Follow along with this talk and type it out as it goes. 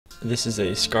This is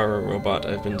a SCARA robot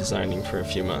I've been designing for a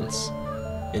few months.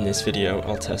 In this video,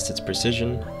 I'll test its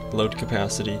precision, load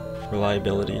capacity,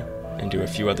 reliability, and do a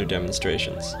few other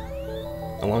demonstrations.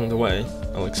 Along the way,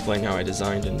 I'll explain how I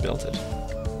designed and built it.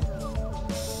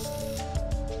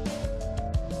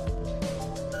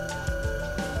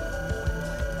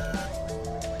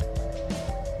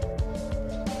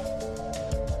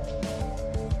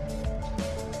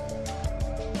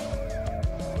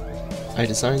 I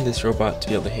designed this robot to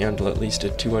be able to handle at least a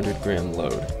 200-gram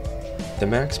load. The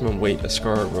maximum weight a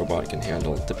SCARA robot can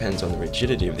handle depends on the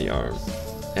rigidity of the arm,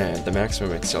 and the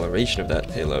maximum acceleration of that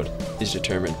payload is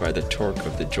determined by the torque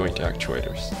of the joint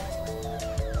actuators.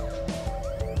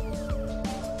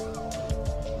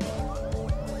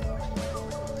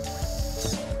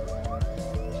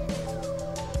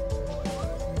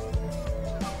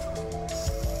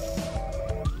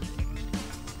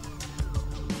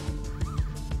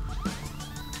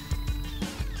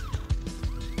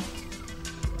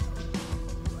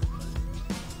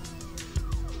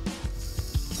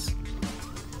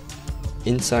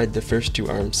 Inside the first two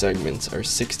arm segments are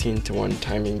 16:1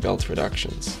 timing belt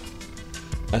reductions.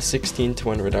 A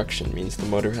 16:1 reduction means the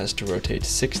motor has to rotate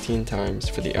 16 times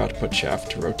for the output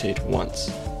shaft to rotate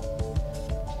once.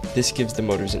 This gives the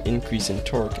motors an increase in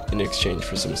torque in exchange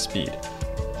for some speed.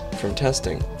 From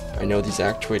testing, I know these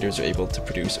actuators are able to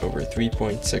produce over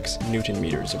 3.6 Newton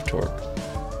meters of torque.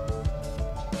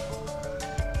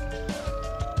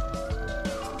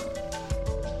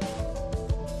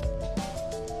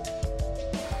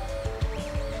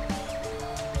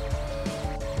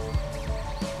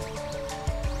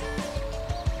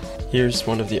 Here's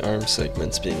one of the arm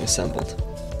segments being assembled.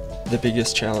 The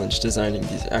biggest challenge designing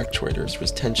these actuators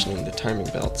was tensioning the timing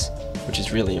belts, which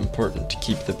is really important to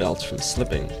keep the belts from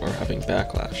slipping or having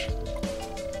backlash.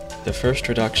 The first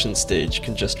reduction stage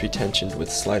can just be tensioned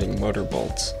with sliding motor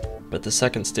bolts, but the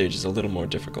second stage is a little more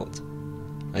difficult.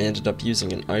 I ended up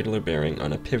using an idler bearing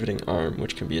on a pivoting arm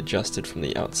which can be adjusted from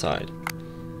the outside.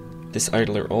 This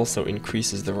idler also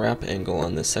increases the wrap angle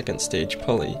on the second stage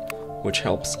pulley, which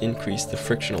helps increase the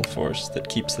frictional force that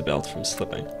keeps the belt from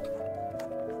slipping.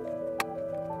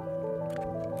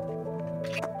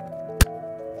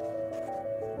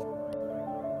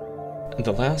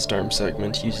 The last arm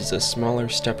segment uses a smaller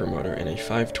stepper motor and a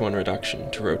 5:1 reduction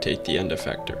to rotate the end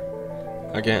effector.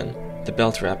 Again, the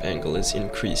belt wrap angle is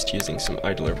increased using some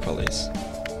idler pulleys.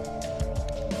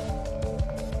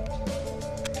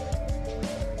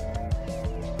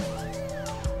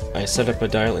 I set up a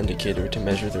dial indicator to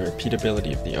measure the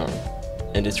repeatability of the arm,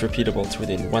 and it's repeatable to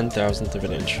within 1/1000th of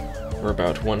an inch, or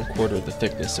about 1/4 the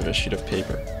thickness of a sheet of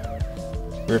paper.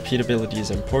 Repeatability is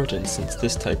important since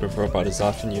this type of robot is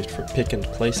often used for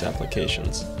pick-and-place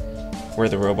applications, where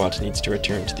the robot needs to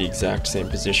return to the exact same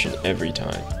position every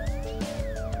time.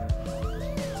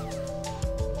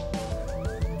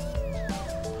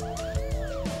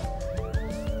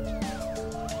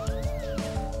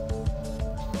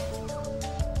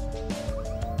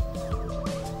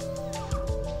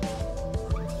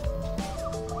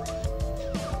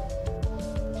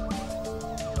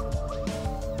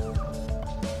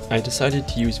 I decided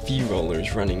to use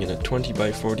V-rollers running in a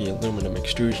 20x40 aluminum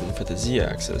extrusion for the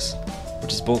Z-axis,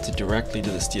 which is bolted directly to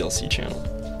the steel C-channel.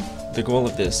 The goal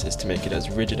of this is to make it as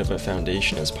rigid of a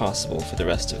foundation as possible for the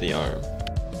rest of the arm.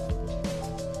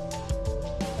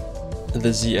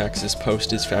 The Z-axis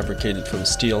post is fabricated from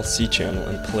steel C-channel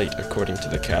and plate according to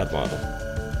the CAD model.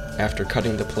 After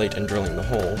cutting the plate and drilling the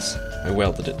holes, I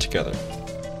welded it together.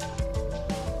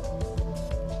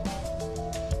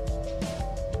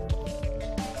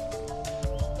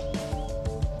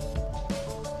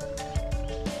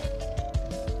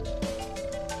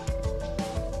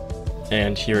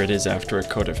 And here it is after a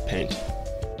coat of paint.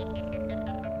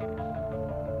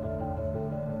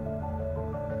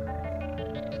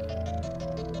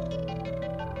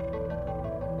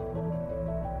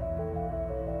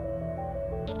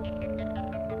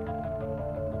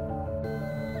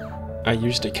 I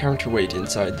used a counterweight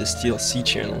inside the steel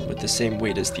C-channel with the same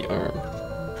weight as the arm.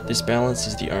 This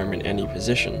balances the arm in any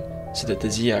position, so that the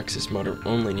Z-axis motor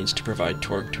only needs to provide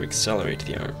torque to accelerate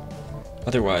the arm.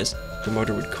 Otherwise, the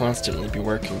motor would constantly be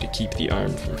working to keep the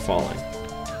arm from falling.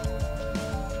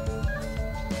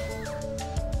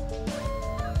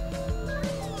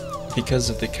 Because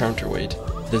of the counterweight,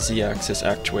 the Z-axis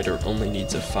actuator only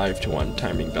needs a 5:1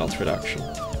 timing belt reduction.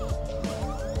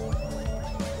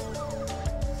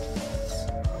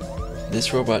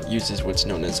 This robot uses what's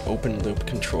known as open-loop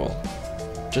control.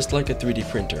 Just like a 3D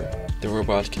printer, the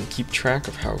robot can keep track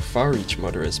of how far each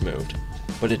motor has moved,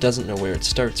 but it doesn't know where it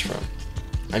starts from.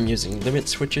 I'm using limit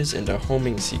switches and a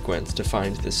homing sequence to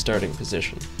find the starting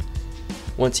position.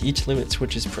 Once each limit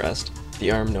switch is pressed,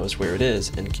 the arm knows where it is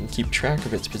and can keep track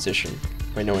of its position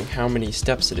by knowing how many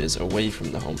steps it is away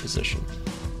from the home position.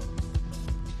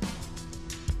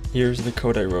 Here's the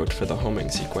code I wrote for the homing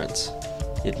sequence.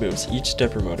 It moves each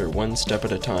stepper motor one step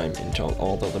at a time until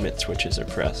all the limit switches are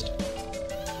pressed.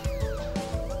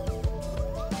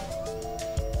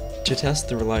 To test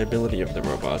the reliability of the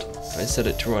robot, I set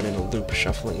it to run in a loop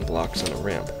shuffling blocks on a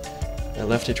ramp. I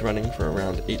left it running for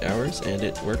around 8 hours and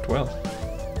it worked well.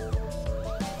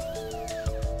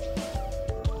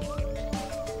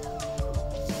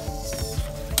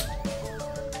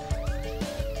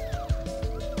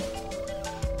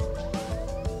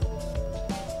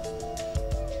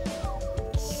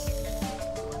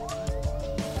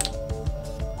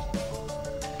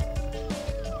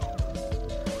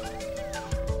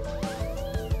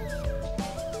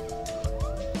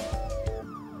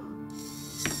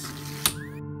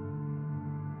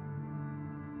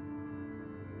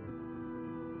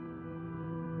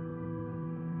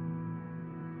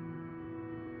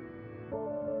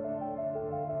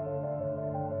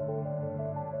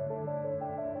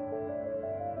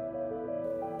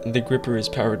 The gripper is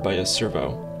powered by a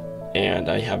servo, and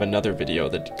I have another video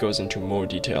that goes into more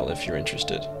detail if you're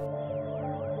interested.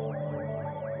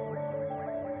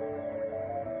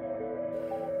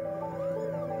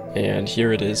 And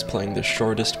here it is playing the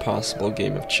shortest possible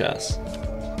game of chess.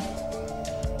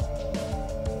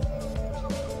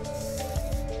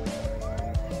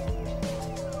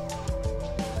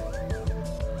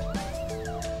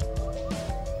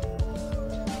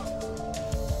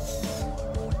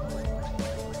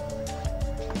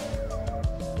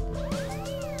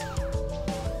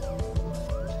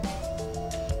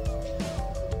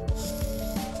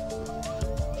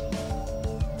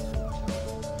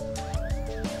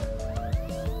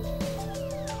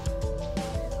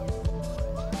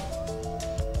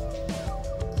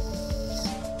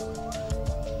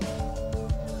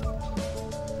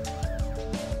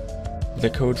 The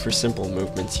code for simple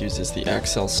movements uses the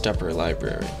Accel stepper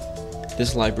library.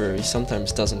 This library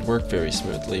sometimes doesn't work very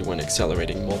smoothly when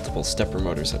accelerating multiple stepper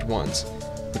motors at once,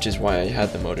 which is why I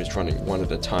had the motors running one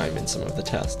at a time in some of the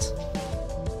tests.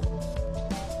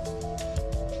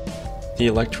 The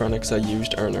electronics I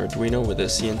used are an Arduino with a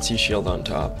CNC shield on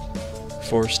top,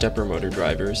 4 stepper motor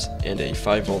drivers, and a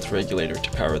 5-volt regulator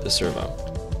to power the servo.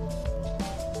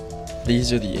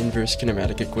 These are the inverse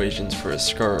kinematic equations for a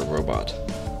SCARA robot.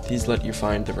 These let you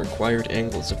find the required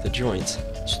angles of the joints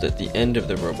so that the end of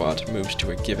the robot moves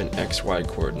to a given XY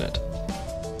coordinate.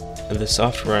 The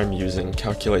software I'm using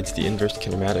calculates the inverse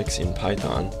kinematics in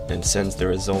Python and sends the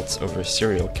results over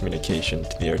serial communication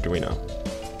to the Arduino.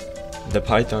 The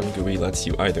Python GUI lets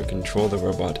you either control the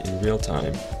robot in real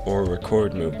time or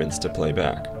record movements to play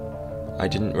back. I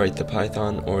didn't write the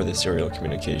Python or the serial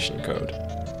communication code.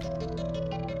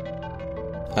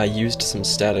 I used some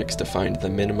statics to find the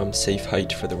minimum safe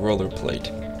height for the roller plate,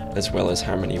 as well as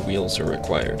how many wheels are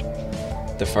required.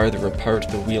 The farther apart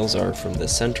the wheels are from the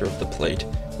center of the plate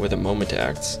where the moment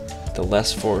acts, the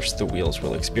less force the wheels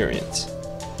will experience.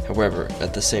 However,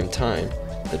 at the same time,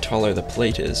 the taller the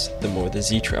plate is, the more the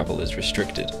z-travel is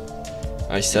restricted.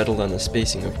 I settled on a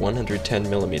spacing of 110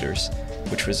 millimeters,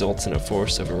 which results in a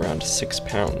force of around 6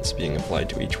 pounds being applied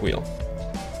to each wheel.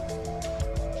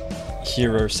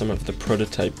 Here are some of the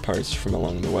prototype parts from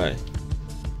along the way.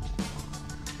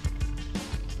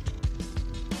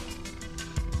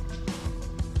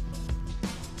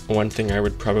 One thing I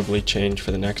would probably change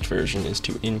for the next version is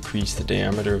to increase the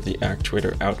diameter of the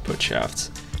actuator output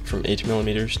shafts from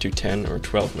 8mm to 10 or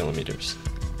 12mm.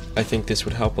 I think this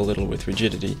would help a little with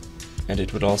rigidity, and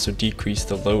it would also decrease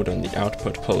the load on the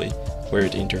output pulley where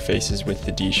it interfaces with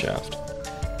the D shaft.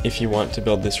 If you want to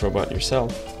build this robot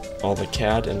yourself, all the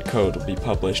CAD and code will be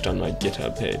published on my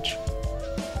GitHub page.